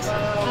hieroglyphics?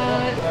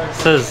 It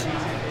says,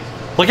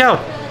 look out,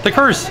 the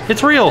curse,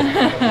 it's real.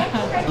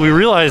 We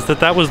realized that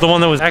that was the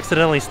one that was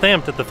accidentally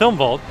stamped at the film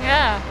vault.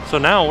 Yeah. So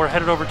now we're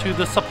headed over to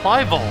the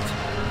supply vault,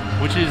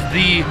 which is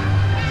the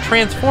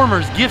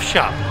Transformers gift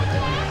shop.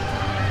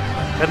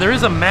 And there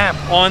is a map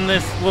on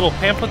this little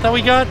pamphlet that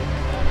we got.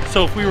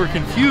 So if we were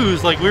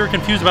confused, like we were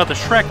confused about the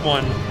Shrek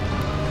one,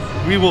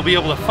 we will be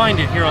able to find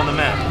it here on the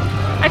map.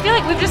 I feel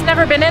like we've just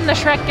never been in the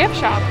Shrek gift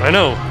shop. I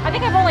know. I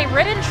think I've only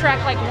ridden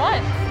Shrek like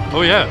once.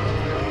 Oh yeah.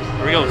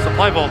 Here we go,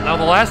 supply vault. Now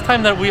the last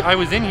time that I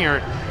was in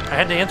here, I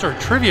had to answer a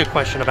trivia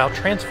question about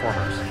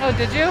Transformers. Oh,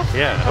 did you?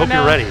 Yeah, I hope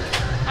you're ready.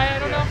 I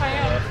don't know if I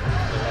am.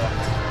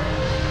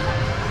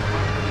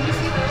 Did you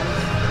see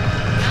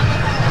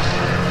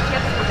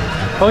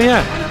those? Oh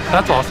yeah,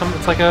 that's awesome.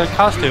 It's like a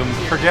costume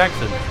for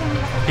Jackson.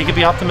 He could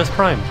be Optimus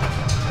Prime.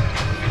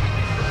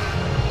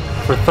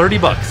 For 30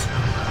 bucks.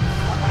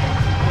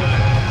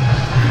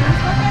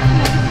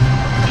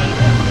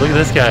 Look at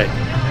this guy.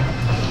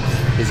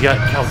 He's got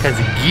all kinds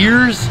of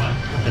gears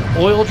and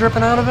oil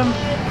dripping out of him.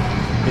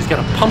 He's got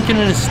a pumpkin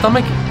in his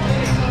stomach.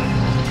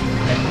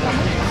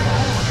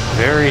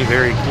 Very,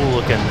 very cool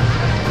looking.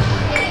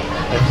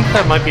 I think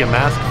that might be a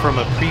mask from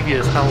a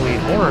previous Halloween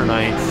Horror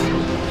Nights.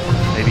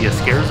 Maybe a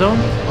scare zone?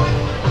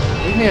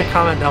 Leave me a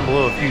comment down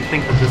below if you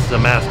think that this is a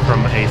mask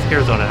from a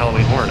scare zone at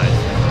Halloween Horror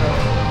Nights.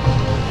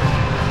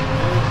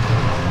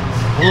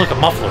 Oh look, a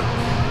muffler.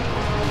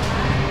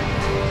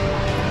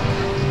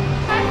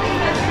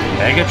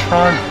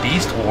 Megatron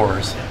Beast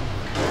Wars.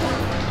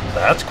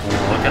 That's cool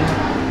looking.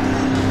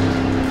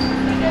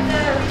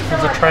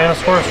 There's a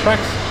Tyrannosaurus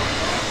Rex.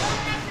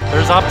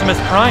 There's Optimus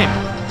Prime.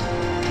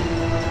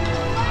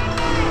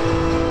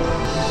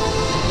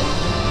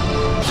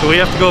 So we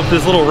have to go up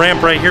this little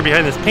ramp right here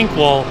behind this pink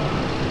wall,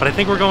 but I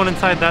think we're going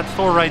inside that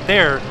store right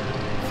there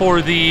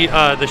for the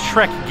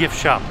Shrek gift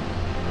shop.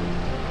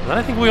 And then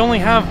I think we only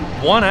have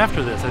one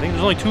after this. I think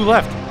there's only 2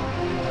 left.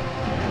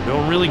 We're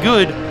doing really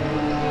good.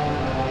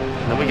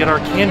 And then we get our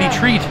candy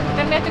treat.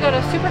 Then we have to go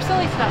to Super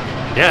Silly Stuff.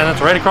 Yeah, that's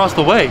right across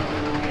the way.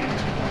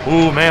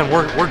 Ooh, man,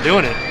 we're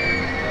doing it.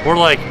 We're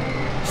like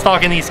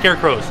stalking these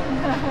scarecrows.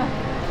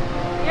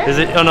 Is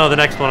it? Oh no, the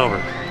next one over.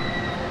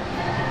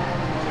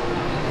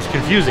 It's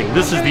confusing.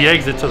 This is the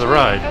exit to the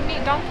ride. Go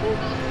meet Donkey?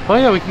 Oh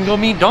yeah, we can go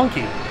meet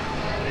Donkey.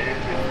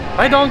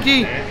 Hi,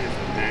 Donkey.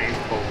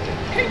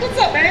 Hey, what's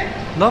up, man?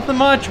 Nothing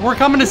much. We're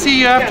coming to see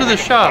you after the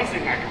shop.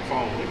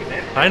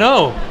 I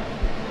know.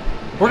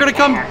 We're gonna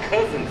come. My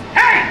cousins.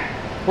 Hey!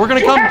 We're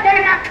gonna You come. have one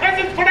of my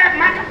cousins for that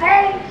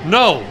microphone?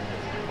 No.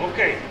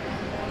 Okay,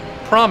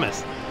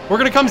 Promise. We're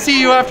gonna come see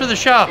you after the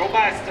shop. go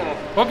buy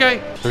stuff.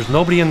 Okay. There's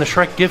nobody in the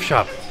Shrek gift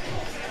shop.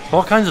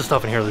 All kinds of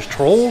stuff in here. There's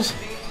trolls.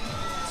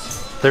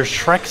 There's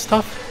Shrek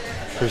stuff.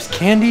 There's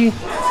candy.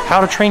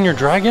 How to Train Your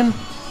Dragon.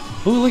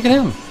 Ooh, look at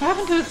him. What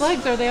happened to his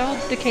legs? Are they all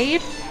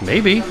decayed?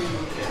 Maybe.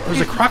 There's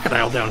a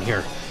crocodile down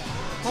here.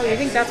 Oh, you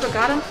think that's what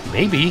got him?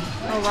 Maybe.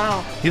 Oh,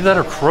 wow. Either that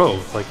or crow.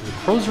 Like, the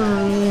crows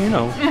are, you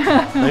know,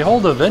 they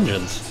hold a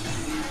vengeance.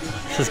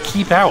 It says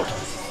keep out.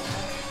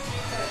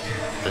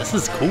 This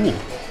is cool.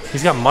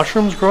 He's got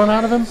mushrooms growing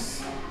out of him.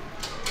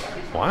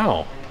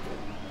 Wow.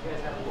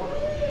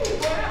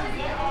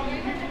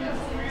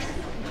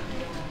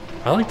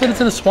 I like that it's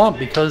in a swamp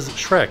because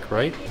Shrek,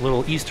 right?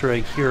 Little Easter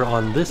egg here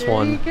on this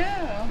one. There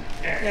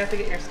you go. You have to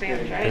get your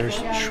stamps, right? There's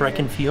Shrek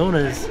and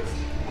Fiona's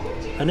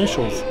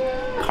initials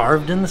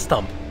carved in the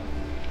stump.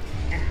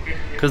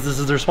 Because this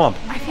is their swamp.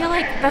 I feel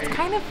like that's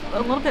kind of a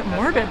little bit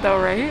morbid though,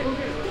 right?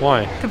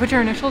 Why? To put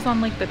your initials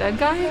on like the dead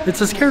guy?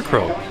 It's a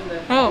scarecrow.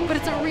 Oh, but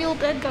it's a real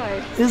dead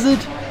guy. Is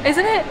it?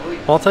 Isn't it?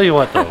 Well, I'll tell you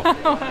what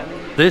though.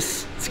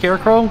 This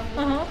scarecrow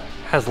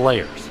has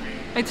layers.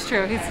 It's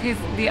true. He's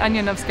the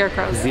onion of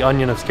scarecrows. He's the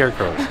onion of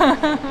scarecrows.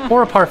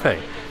 Or a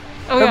parfait.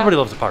 Oh, Everybody yeah.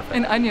 loves a parfait.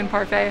 An onion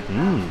parfait.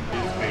 Mmm.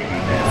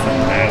 That's a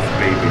nice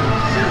baby.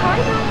 Hi,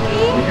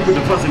 Donkey. You with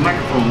the fuzzy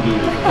microphone,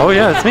 dude. Oh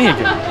yeah, it's me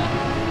again.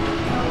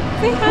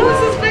 Say hi. Who is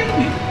this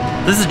baby?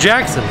 This is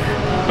Jackson.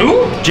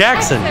 Who?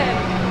 Jackson.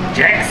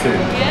 Jackson.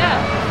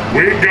 Yeah.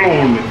 We're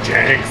going to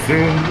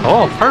Jackson.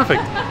 Oh, perfect.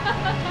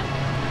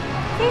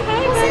 Say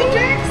hi, buddy.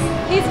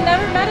 He's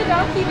never met a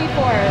donkey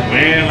before.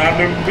 Man, I've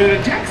never been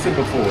to Jackson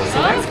before,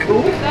 so that's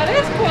cool. That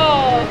is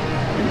cool.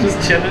 You're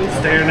just chilling,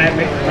 staring at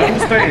me. I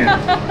understand.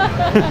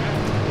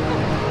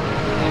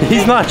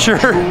 He's not sure.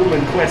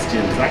 Fooling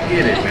questions. I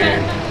get it,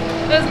 man.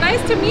 It was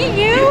nice to meet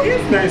you.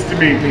 It's nice to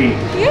meet me.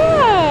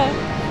 Yeah.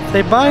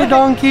 Say bye,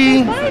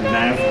 donkey. Bye, It's a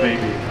nice donkey.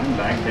 baby.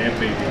 I like that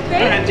baby.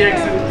 Thank All right, you.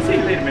 Jackson. See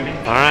you later, baby.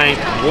 All right,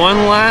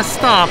 one last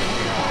stop.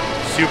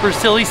 Super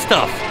silly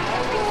stuff.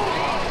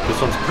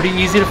 This one's pretty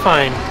easy to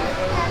find.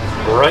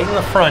 Right in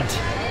the front.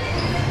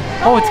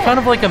 Oh, it's kind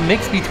of like a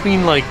mix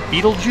between like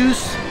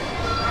Beetlejuice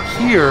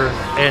here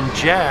and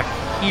Jack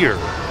here.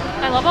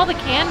 I love all the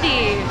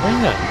candy.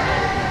 Oh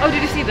yeah. Oh,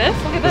 did you see this?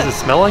 Look at Does this.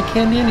 it smell like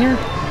candy in here?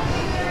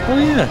 Oh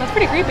yeah. That's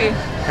pretty creepy.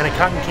 And a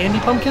cotton candy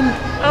pumpkin?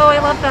 Oh, I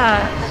love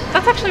that.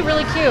 That's actually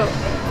really cute.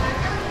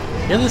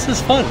 Yeah, this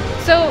is fun.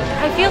 So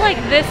I feel like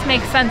this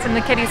makes sense in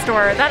the kiddie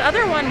store. That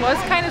other one was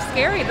kind of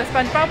scary, the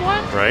SpongeBob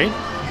one. Right?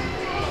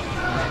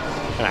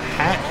 And a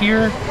hat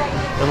here,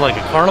 and like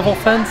a carnival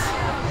fence.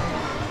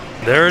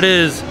 There it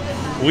is.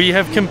 We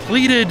have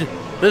completed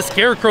the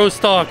Scarecrow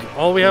Stalk.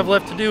 All we have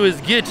left to do is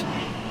get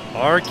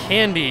our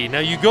candy. Now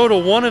you go to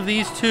one of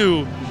these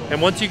two,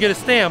 and once you get a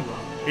stamp,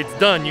 it's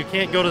done. You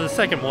can't go to the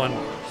second one.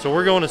 So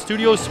we're going to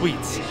Studio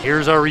Sweets.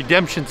 Here's our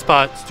redemption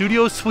spot,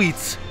 Studio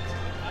Sweets.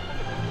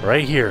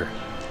 Right here.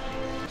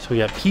 So we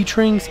got peach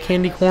rings,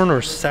 candy corn,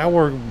 or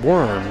sour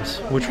worms.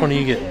 Which one are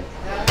you getting?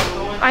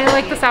 I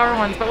like the sour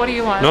ones, but what do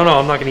you want? No,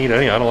 I'm not gonna eat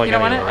any. I don't like any. You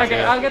don't want it? worms. Okay,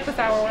 Yeah. I'll get the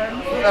sour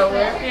worms. Sour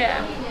worms?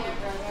 Yeah.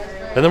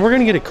 And then we're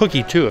gonna get a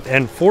cookie too.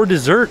 And for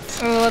dessert.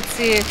 Oh, let's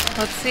see.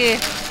 Let's see.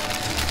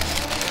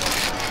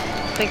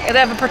 They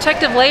have a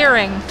protective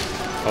layering.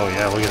 Oh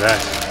yeah, look at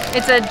that.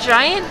 It's a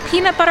giant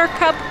peanut butter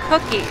cup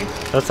cookie.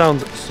 That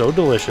sounds so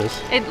delicious.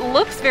 It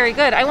looks very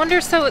good. I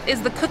wonder, so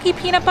is the cookie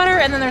peanut butter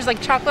and then there's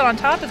like chocolate on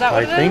top? Is that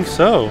what it is? I think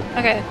so.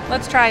 Okay,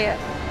 let's try it.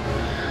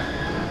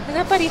 Is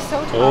that buddy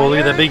so tired? Oh, look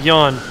at that big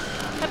yawn.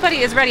 That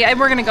buddy is ready.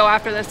 We're gonna go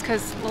after this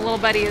because the little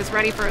buddy is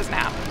ready for his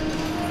nap.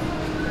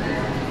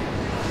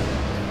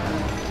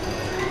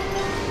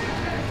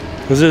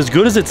 Is it as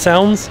good as it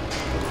sounds?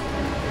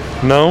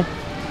 No?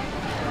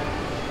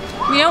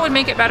 You know what would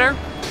make it better?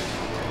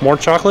 More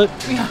chocolate?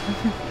 Yeah.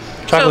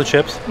 Chocolate So,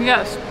 chips?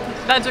 Yes,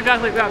 that's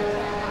exactly that.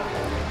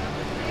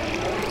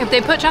 If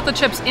they put chocolate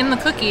chips in the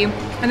cookie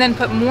and then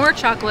put more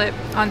chocolate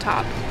on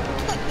top.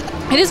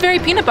 It is very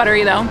peanut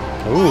buttery though.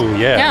 Ooh,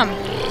 yeah.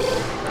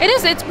 Yeah. It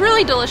is, it's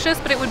really delicious,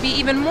 but it would be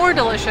even more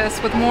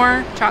delicious with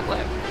more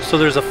chocolate. So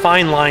there's a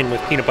fine line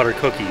with peanut butter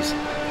cookies,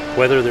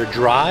 whether they're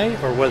dry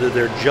or whether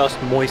they're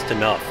just moist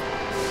enough.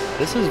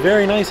 This is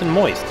very nice and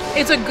moist.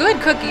 It's a good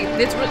cookie.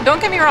 Don't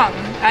get me wrong,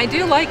 I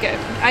do like it.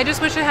 I just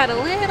wish it had a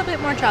little bit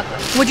more chocolate.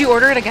 Would you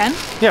order it again?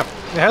 Yeah,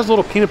 it has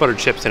little peanut butter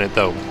chips in it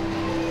though.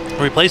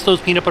 Replace those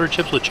peanut butter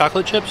chips with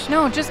chocolate chips?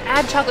 No, just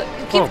add chocolate.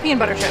 Keep the peanut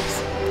butter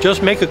chips.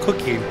 Just make a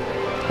cookie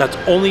that's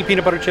only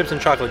peanut butter chips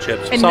and chocolate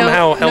chips. And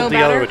somehow no held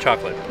together batter? with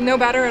chocolate. No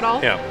batter at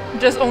all? Yeah.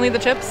 Just only the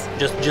chips?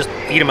 Just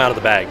eat them out of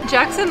the bag.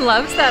 Jackson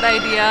loves that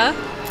idea.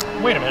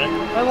 Wait a minute,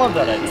 I love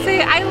that idea.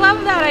 See, I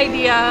love that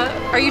idea.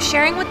 Are you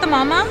sharing with the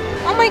mama?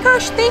 Oh my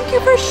gosh, thank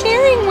you for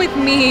sharing with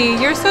me.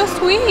 You're so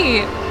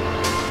sweet.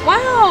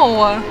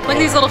 Wow. Look at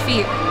these little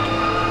feet.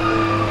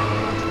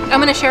 I'm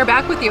gonna share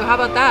back with you. How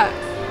about that?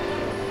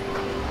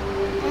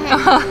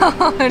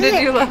 Oh,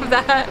 did you love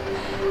that?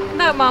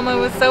 That mama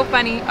was so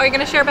funny. Are you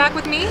gonna share back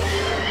with me?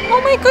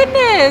 Oh my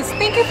goodness.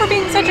 Thank you for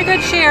being such a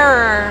good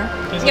sharer.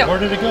 Where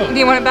did it go? Do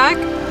you want it back?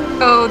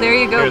 Oh, there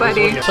you go,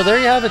 buddy. So there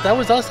you have it. That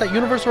was us at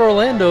Universal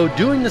Orlando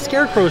doing the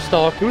Scarecrow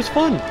Stalk. It was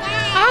fun. I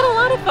had a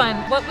lot of fun.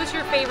 What was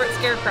your favorite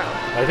Scarecrow?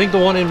 I think the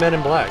one in Men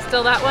in Black.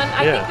 Still that one?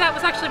 I Yeah. think that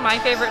was actually my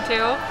favorite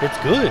too. It's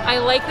good. I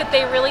like that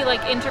they really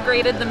like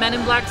integrated the Men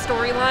in Black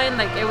storyline.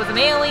 Like it was an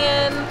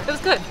alien. It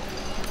was good.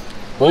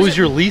 What was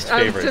your least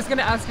I was favorite? just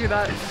gonna ask you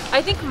that.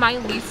 I think my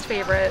least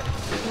favorite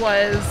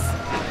was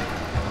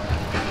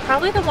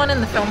probably the one in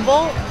the film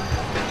vault.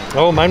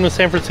 Oh, mine was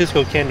San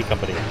Francisco Candy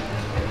Company.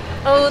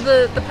 Oh,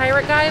 the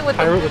pirate guy with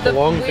the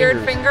long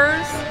weird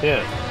fingers.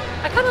 Yeah.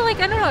 I kind of like,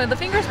 I don't know, the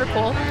fingers were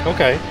cool.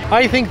 Okay.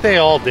 I think they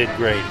all did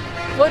great.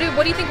 What do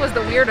you think was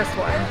the weirdest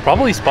one?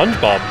 Probably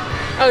SpongeBob.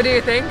 Oh, do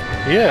you think?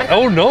 Yeah.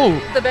 Oh no.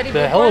 The Betty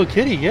Boop Hello one?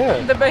 Kitty.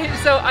 Yeah.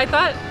 So I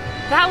thought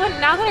that one,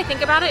 now that I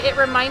think about it, it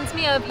reminds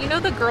me of, you know,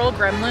 the girl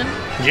gremlin?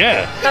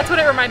 Yeah. That's what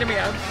it reminded me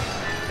of.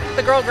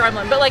 The girl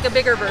gremlin, but like a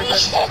bigger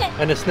version.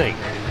 And a snake.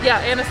 Yeah,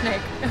 and a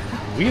snake.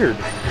 Weird.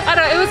 I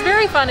don't know, it was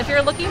very fun. If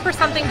you're looking for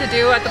something to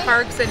do at the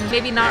parks and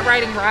maybe not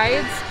riding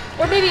rides,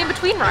 or maybe in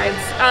between rides,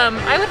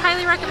 I would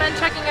highly recommend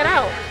checking it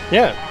out.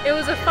 Yeah. It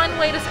was a fun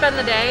way to spend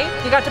the day.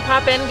 You got to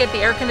pop in, get the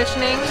air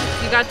conditioning.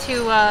 You got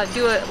to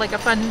do a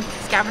fun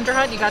scavenger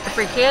hunt. You got the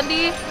free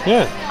candy.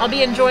 Yeah. I'll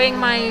be enjoying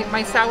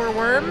my sour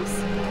worms.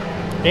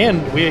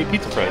 And we ate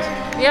pizza fries.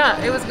 Yeah,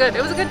 it was good.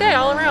 It was a good day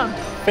all around.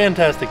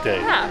 Fantastic day.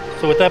 Yeah.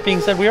 So with that being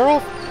said, we are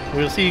off.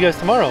 We'll see you guys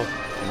tomorrow.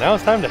 Now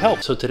it's time to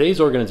help. So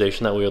today's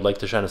organization that we would like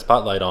to shine a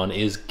spotlight on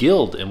is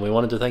Guild, and we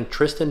wanted to thank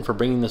Tristan for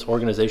bringing this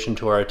organization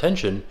to our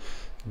attention.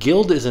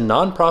 Guild is a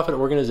non-profit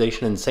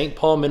organization in St.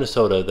 Paul,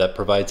 Minnesota that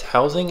provides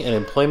housing and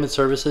employment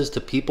services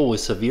to people with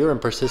severe and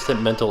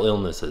persistent mental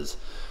illnesses.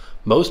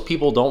 Most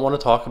people don't want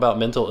to talk about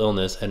mental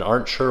illness and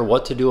aren't sure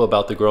what to do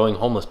about the growing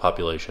homeless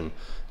population.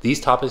 These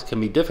topics can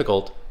be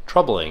difficult,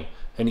 troubling,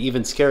 and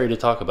even scary to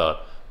talk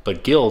about.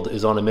 But Guild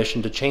is on a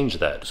mission to change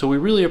that. So we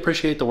really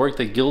appreciate the work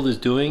that Guild is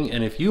doing,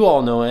 and if you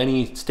all know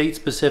any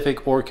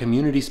state-specific or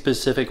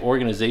community-specific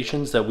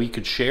organizations that we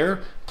could share,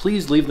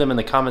 please leave them in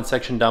the comment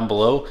section down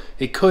below.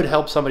 It could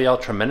help somebody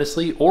out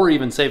tremendously or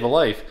even save a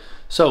life.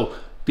 So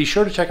be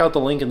sure to check out the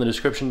link in the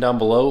description down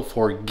below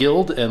for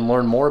Guild and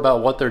learn more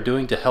about what they're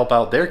doing to help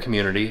out their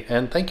community,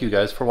 and thank you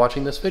guys for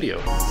watching this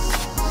video.